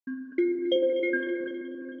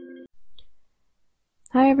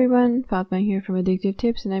Hi everyone, Fatma here from Addictive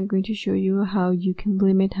Tips, and I'm going to show you how you can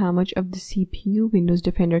limit how much of the CPU Windows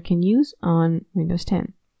Defender can use on Windows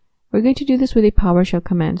 10. We're going to do this with a PowerShell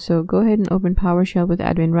command, so go ahead and open PowerShell with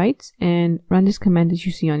admin rights and run this command that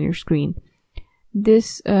you see on your screen.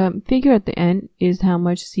 This figure at the end is how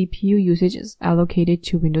much CPU usage is allocated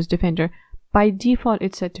to Windows Defender. By default,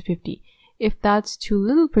 it's set to 50. If that's too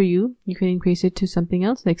little for you, you can increase it to something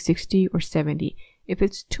else like 60 or 70. If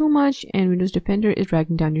it's too much and Windows Defender is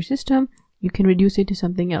dragging down your system, you can reduce it to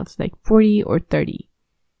something else like 40 or 30.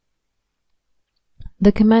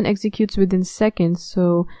 The command executes within seconds,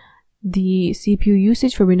 so the CPU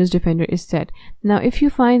usage for Windows Defender is set. Now, if you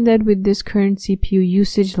find that with this current CPU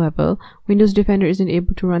usage level, Windows Defender isn't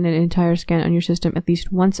able to run an entire scan on your system at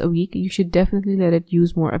least once a week, you should definitely let it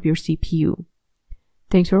use more of your CPU.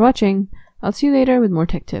 Thanks for watching. I'll see you later with more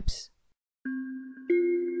tech tips.